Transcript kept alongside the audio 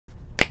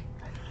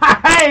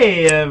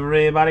Hey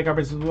everybody,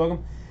 Carpets,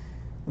 welcome.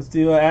 Let's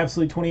do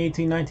Absolute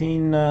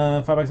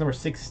 2018-19 5X number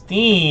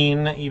 16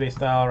 eBay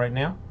style right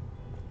now.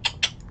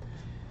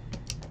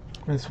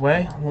 This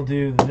way, we'll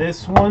do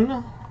this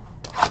one.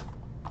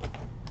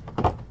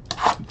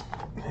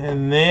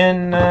 And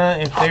then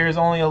if there's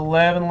only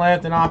 11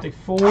 left in Optic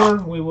 4,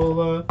 we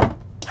will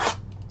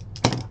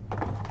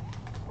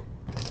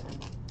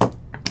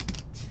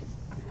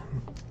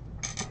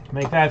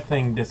make that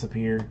thing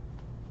disappear.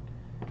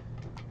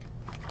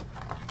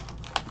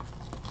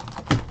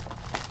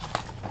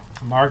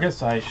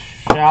 Marcus, I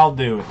shall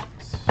do it.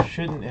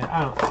 Shouldn't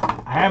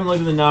I haven't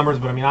looked at the numbers,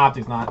 but I mean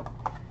Optic's not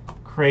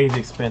crazy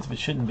expensive. It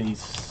shouldn't be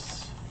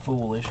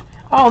foolish.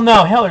 Oh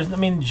no, hell, I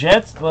mean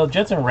Jets. Well,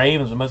 Jets and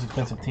Ravens are the most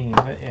expensive team.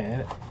 But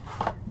yeah,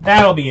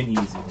 that'll be an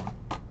easy one.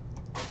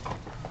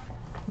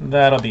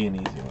 That'll be an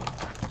easy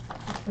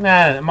one.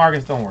 Nah,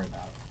 Marcus, don't worry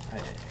about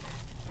it.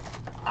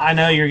 I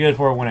know you're good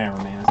for it whenever,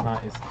 man. It's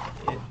not.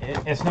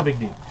 It's no big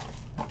deal.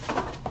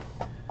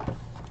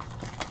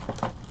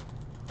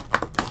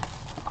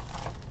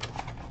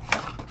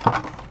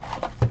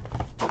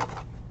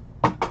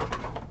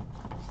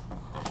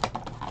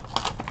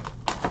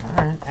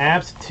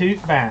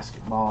 Absolute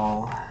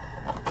basketball.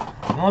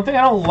 The only thing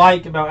I don't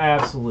like about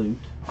Absolute,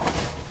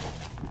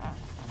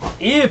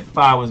 if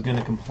I was going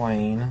to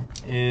complain,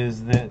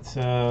 is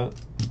that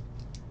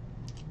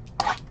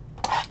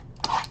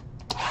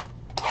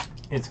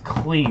it's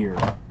clear,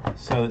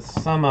 so that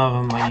some of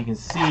them, like, you can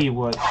see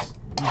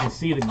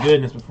the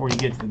goodness before you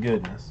get to the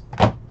goodness.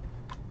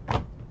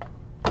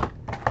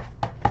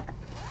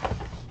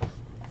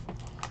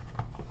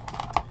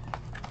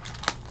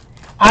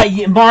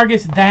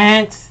 Marcus,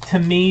 to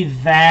me,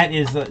 that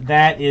is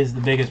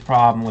the biggest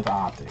problem with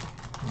Optic.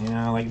 You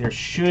know, like, there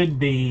should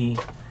be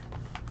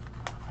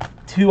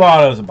 2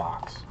 autos a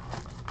box.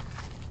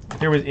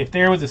 If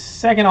there was a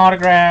second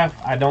autograph,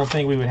 I don't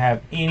think we would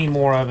have any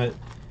more of it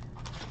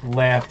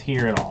left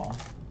here at all.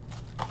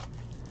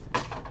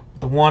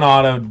 The 1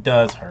 auto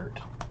does hurt.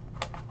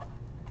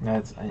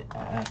 That's a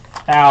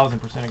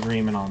 1000%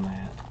 agreement on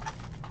that.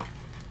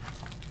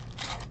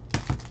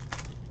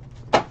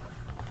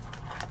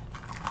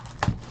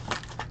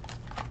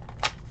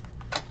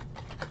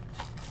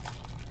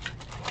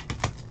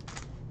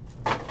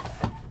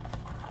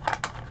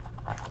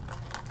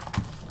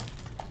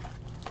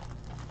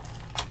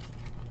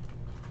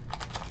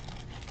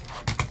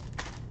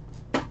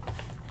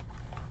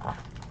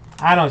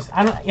 I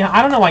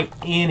don't know why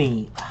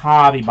any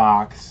hobby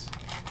box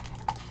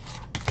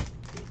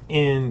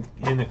in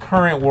the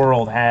current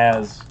world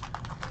has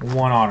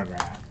 1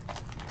 autograph.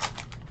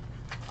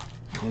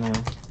 You know,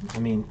 I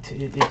mean,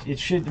 it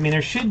should. I mean,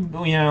 there should.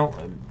 You know,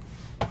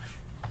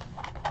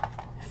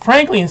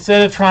 frankly,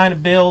 instead of trying to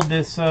build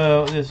this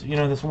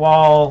this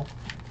wall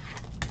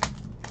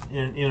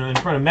in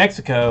front of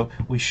Mexico,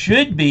 we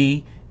should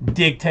be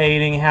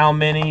dictating how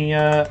many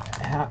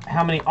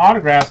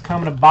autographs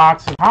come in a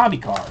box of hobby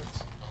cards.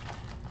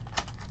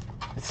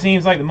 It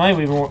seems like the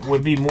money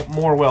would be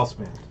more well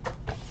spent.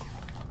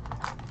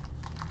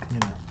 You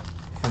know,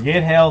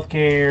 forget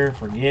healthcare,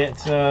 forget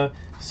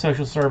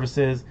social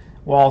services,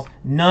 walls,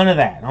 none of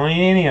that. Don't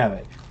need any of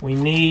it. We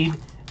need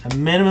a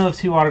minimum of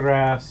 2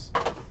 autographs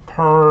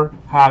per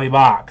hobby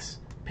box.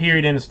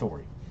 Period. End of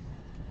story.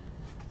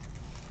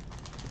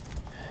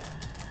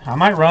 I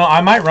might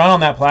run on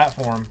that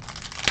platform.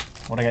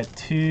 I got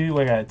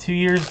 2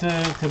 years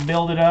to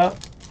build it up,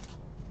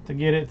 to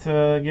get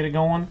it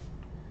going.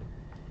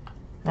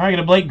 All right, I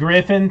got a Blake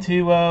Griffin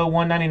to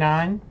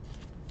 199.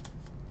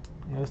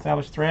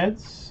 Established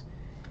threads,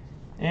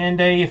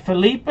 and a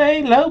Felipe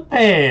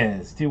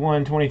Lopez to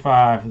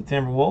 125 for the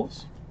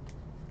Timberwolves.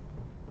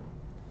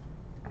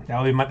 That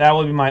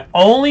will be my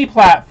only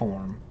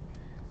platform.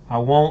 I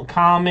won't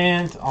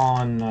comment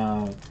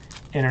on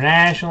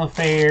international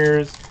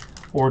affairs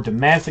or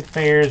domestic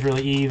affairs,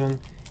 really even.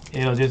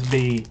 It'll just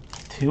be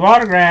 2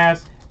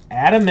 autographs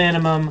at a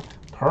minimum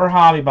per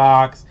hobby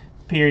box.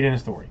 Period. End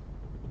of story.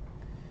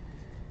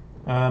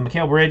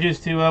 Mikal Bridges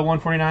to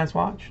 149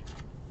 swatch.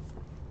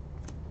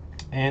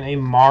 And a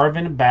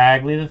Marvin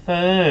Bagley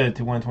III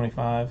to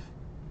 125.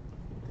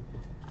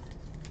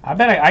 I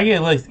bet I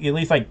get at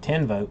least like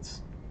 10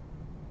 votes.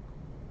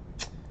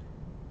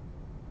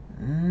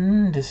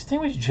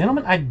 Distinguished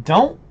Gentleman, I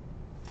don't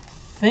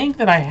think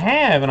that I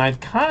have, and I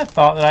kind of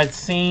thought that I'd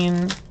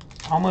seen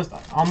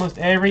almost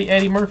every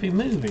Eddie Murphy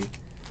movie.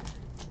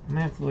 I'm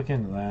gonna have to look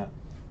into that.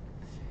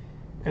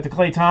 Got the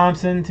Klay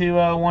Thompson to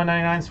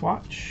 199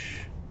 swatch.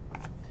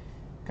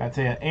 Got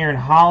to Aaron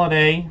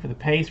Holiday for the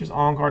Pacers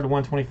on card to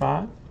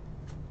 125.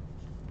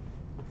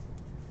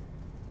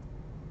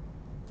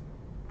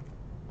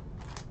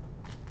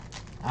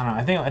 I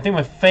don't know. I think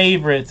my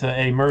favorite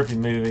Eddie Murphy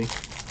movie,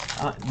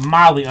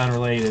 mildly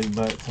unrelated,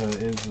 but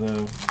is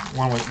the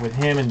one with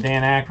him and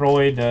Dan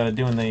Aykroyd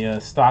doing the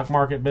stock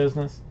market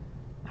business.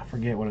 I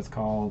forget what it's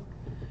called.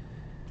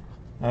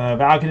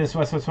 Valkyrie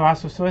Swiss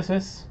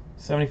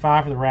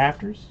 75 for the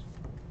Raptors.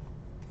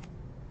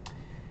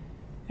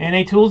 And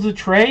a Tools of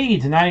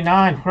Trade to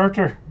 99,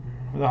 Herter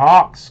for the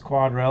Hawks,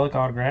 quad relic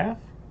autograph.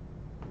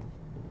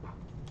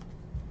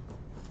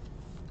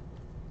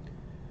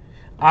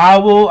 I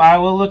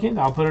will look in.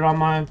 I'll put it on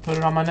my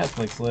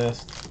Netflix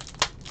list.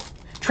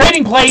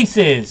 Trading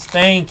Places.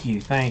 Thank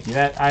you.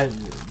 That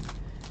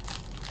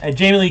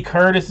Jamie Lee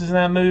Curtis is in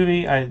that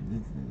movie.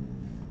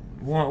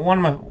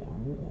 One of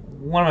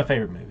my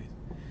favorite movies.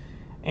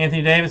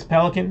 Anthony Davis,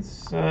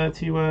 Pelicans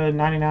to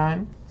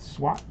 99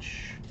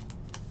 swatch.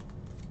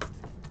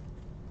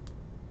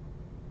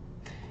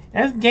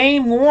 That's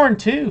game worn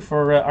too.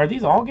 For are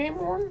these all game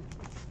worn?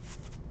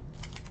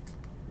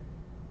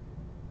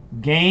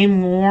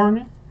 Game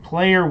worn,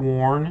 player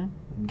worn,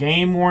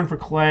 game worn for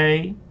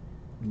Clay,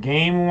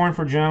 game worn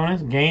for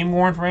Jonas, game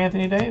worn for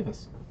Anthony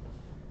Davis.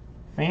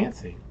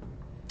 Fancy.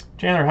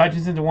 Chandler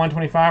Hutchinson to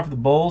 125 for the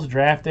Bulls,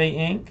 draft day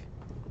ink.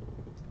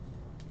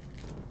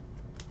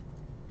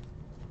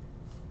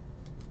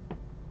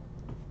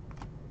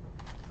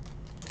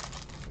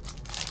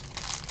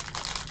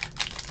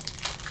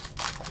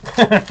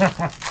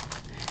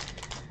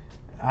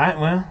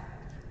 Well,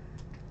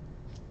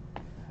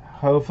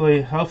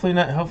 hopefully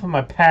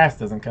my past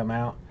doesn't come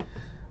out.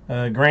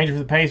 Granger for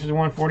the Pacers at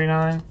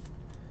 149.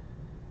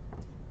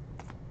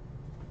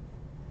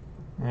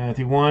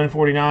 To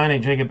 149, a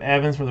Jacob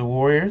Evans for the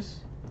Warriors.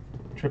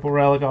 Triple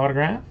relic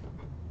autograph.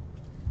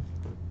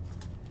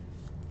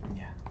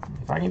 Yeah,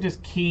 if I can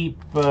just keep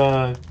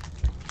some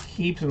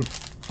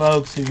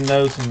folks who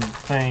know some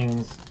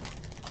things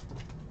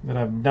that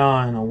I've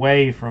done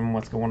away from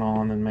what's going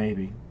on, then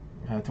maybe.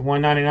 To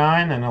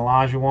 199, and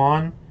Elijah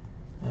Wan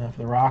for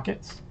the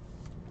Rockets.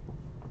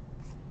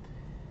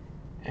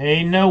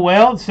 A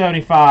Noel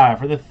 75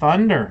 for the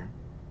Thunder.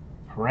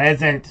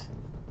 Present.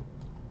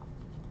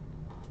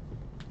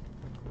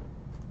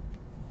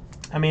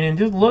 I mean, and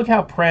just look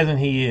how present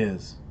he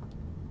is.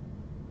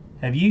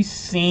 Have you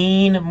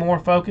seen more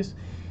focus?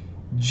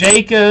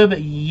 Jacob,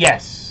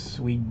 yes.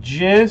 We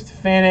just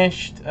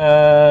finished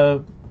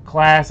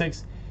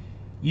Classics.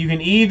 You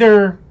can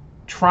either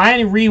try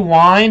and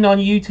rewind on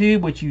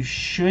YouTube, which you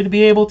should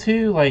be able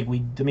to. Like,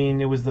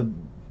 it was the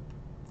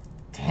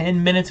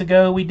 10 minutes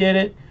ago we did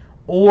it.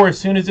 Or as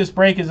soon as this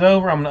break is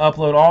over, I'm going to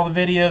upload all the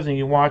videos and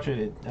you can watch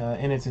it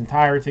in its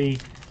entirety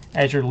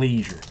at your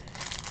leisure.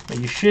 But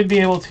you should be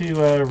able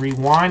to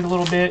rewind a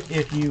little bit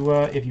if you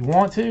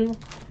want to,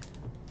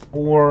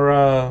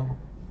 or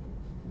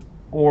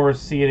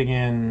see it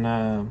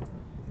again.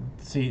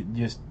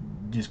 Just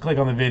click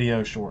on the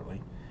video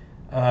shortly.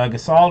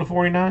 Gasol to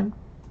 49.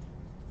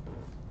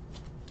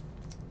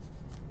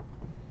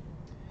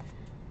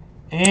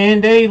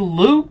 And a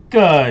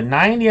Luka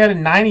 90 out of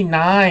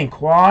 99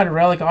 quad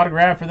relic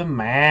autograph for the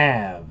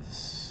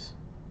Mavs.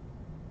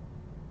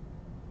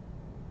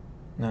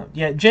 No,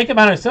 yeah, Jacob,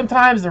 I know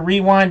sometimes the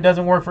rewind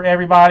doesn't work for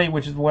everybody,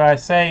 which is what I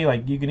say.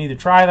 Like, you can either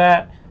try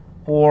that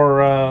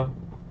or I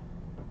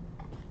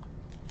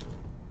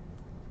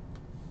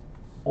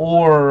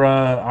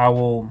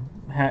will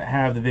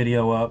have the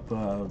video up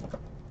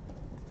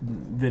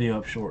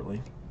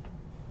shortly.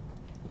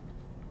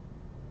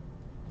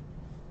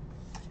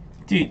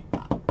 Dude,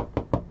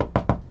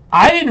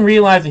 I didn't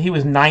realize that he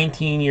was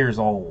 19 years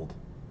old.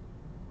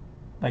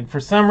 Like,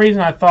 for some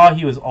reason, I thought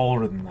he was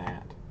older than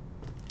that.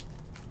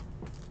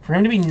 For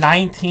him to be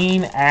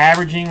 19,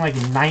 averaging like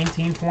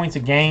 19 points a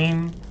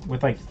game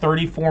with like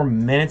 34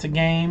 minutes a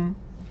game.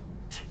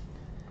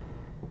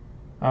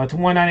 To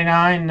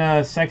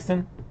 199,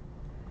 Sexton.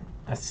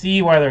 I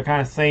see why they're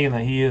kind of saying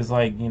that he is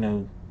like,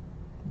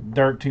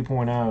 Dirk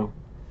 2.0.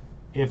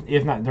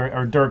 If not Dirk,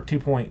 or Dirk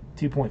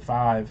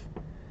 2.5.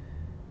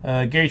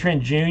 Gary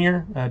Trent Jr.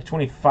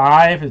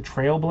 25 for the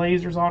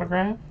Trailblazers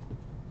autograph.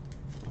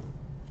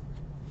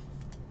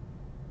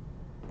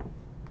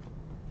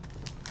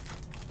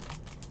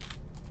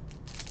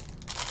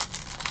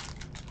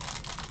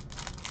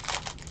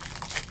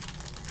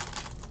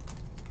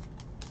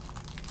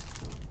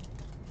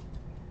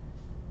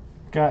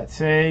 Got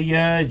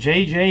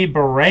JJ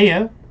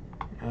Barea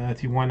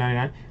to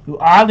 199, who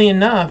oddly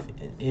enough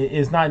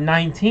is not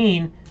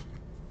 19.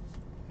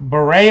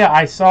 Barea,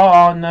 I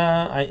saw on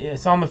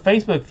my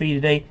Facebook feed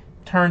today,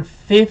 turned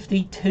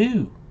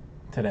 52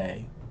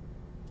 today.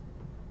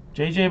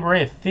 JJ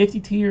Barea,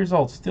 52 years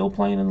old, still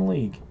playing in the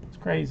league. It's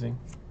crazy.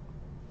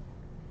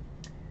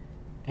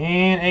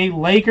 And a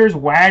Lakers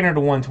Wagner to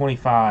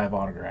 125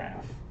 autograph.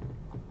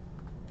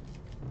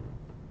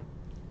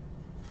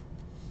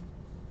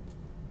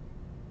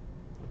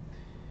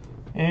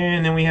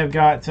 And then we have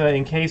got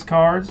encased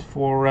cards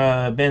for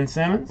Ben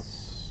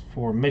Simmons,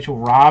 for Mitchell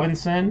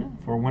Robinson,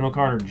 for Wendell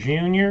Carter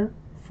Jr.,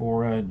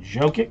 for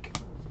Jokic,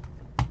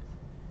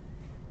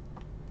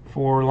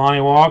 for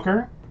Lonnie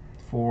Walker,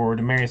 for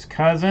Demarcus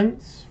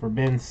Cousins, for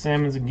Ben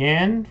Simmons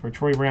again, for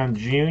Troy Brown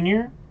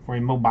Jr., for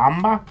a Mo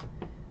Bamba,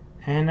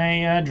 and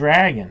a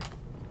Dragon.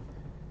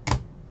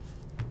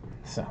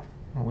 So,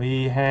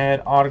 we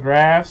had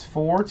autographs to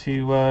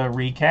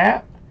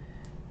recap.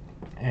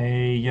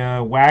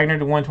 A Wagner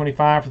to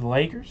 125 for the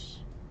Lakers.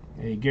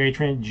 A Gary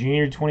Trent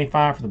Jr. to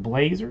 25 for the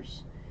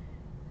Blazers.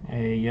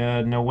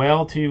 A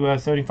Noel to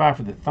 75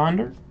 for the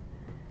Thunder.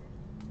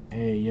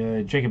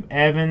 A Jacob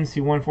Evans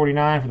to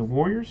 149 for the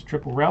Warriors.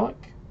 Triple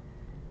relic.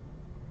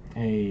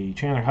 A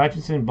Chandler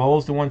Hutchinson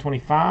Bulls to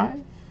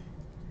 125.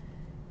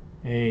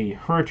 A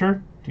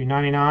Herter to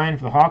 99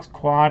 for the Hawks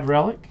quad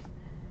relic.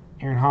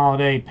 Aaron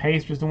Holiday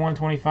Pacers to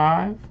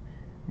 125.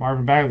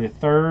 Marvin Bagley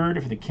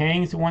III for the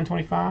Kings to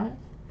 125.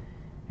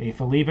 A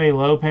Felipe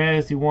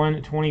Lopez to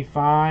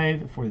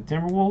 125 for the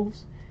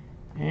Timberwolves.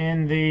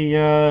 And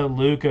the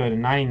Luka to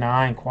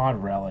 99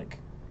 quad relic.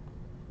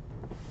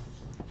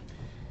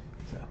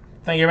 So,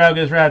 thank you,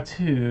 everybody. Goes right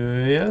to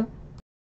you.